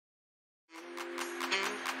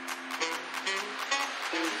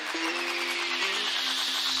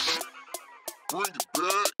Bring it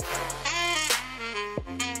back.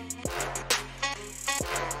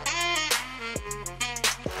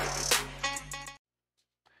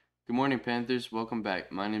 Good morning, Panthers. Welcome back.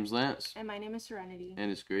 My name's Lance, And my name is Serenity. and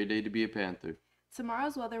it's a great day to be a Panther.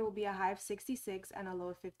 Tomorrow's weather will be a high of 66 and a low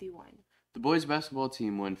of 51. The boys basketball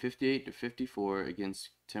team won 58-54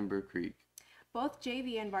 against Timber Creek. Both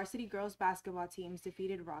JV and varsity girls basketball teams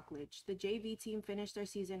defeated Rockledge. The JV team finished their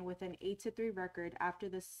season with an 8-3 record after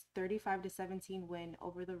the 35-17 win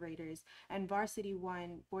over the Raiders, and varsity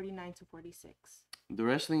won 49-46. The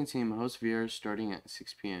wrestling team hosts Vieira starting at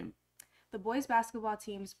 6 p.m. The boys basketball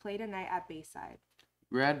teams played tonight at Bayside.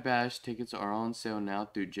 Grad Bash tickets are on sale now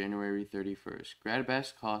through January 31st. Grad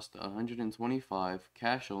Bash costs $125,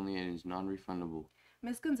 cash only, and is non-refundable.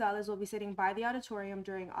 Ms. Gonzalez will be sitting by the auditorium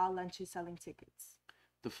during all lunches selling tickets.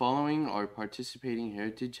 The following are participating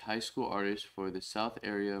Heritage High School artists for the South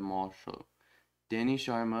Area Mall Show: Danny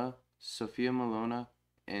Sharma, Sophia Malona,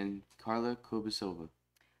 and Carla Kobasilva.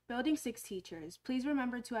 Building 6 teachers, please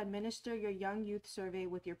remember to administer your Young Youth Survey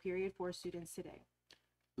with your Period 4 students today.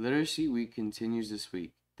 Literacy Week continues this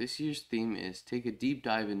week. This year's theme is Take a Deep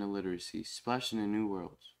Dive into Literacy, Splash into New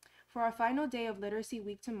Worlds. For our final day of Literacy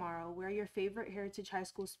Week tomorrow, wear your favorite Heritage High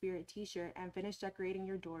School Spirit t-shirt and finish decorating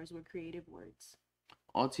your doors with creative words.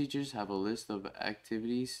 All teachers have a list of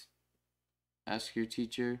activities. Ask your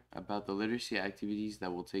teacher about the literacy activities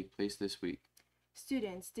that will take place this week.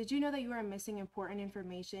 Students, did you know that you are missing important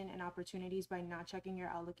information and opportunities by not checking your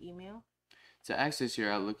Outlook email? To access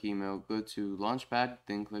your Outlook email, go to Launchpad,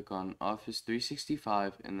 then click on Office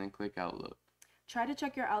 365, and then click Outlook. Try to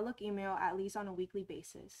check your Outlook email at least on a weekly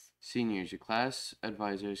basis. Seniors, your class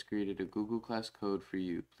advisor has created a Google Class code for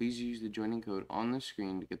you. Please use the joining code on the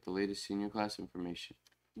screen to get the latest senior class information.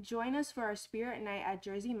 Join us for our Spirit Night at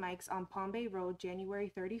Jersey Mike's on Palm Bay Road,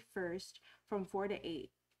 January 31st from 4 to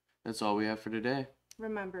 8. That's all we have for today.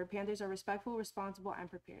 Remember, Panthers are respectful, responsible, and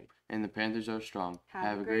prepared. And the Panthers are strong.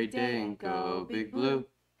 Have a great day and go Big Blue.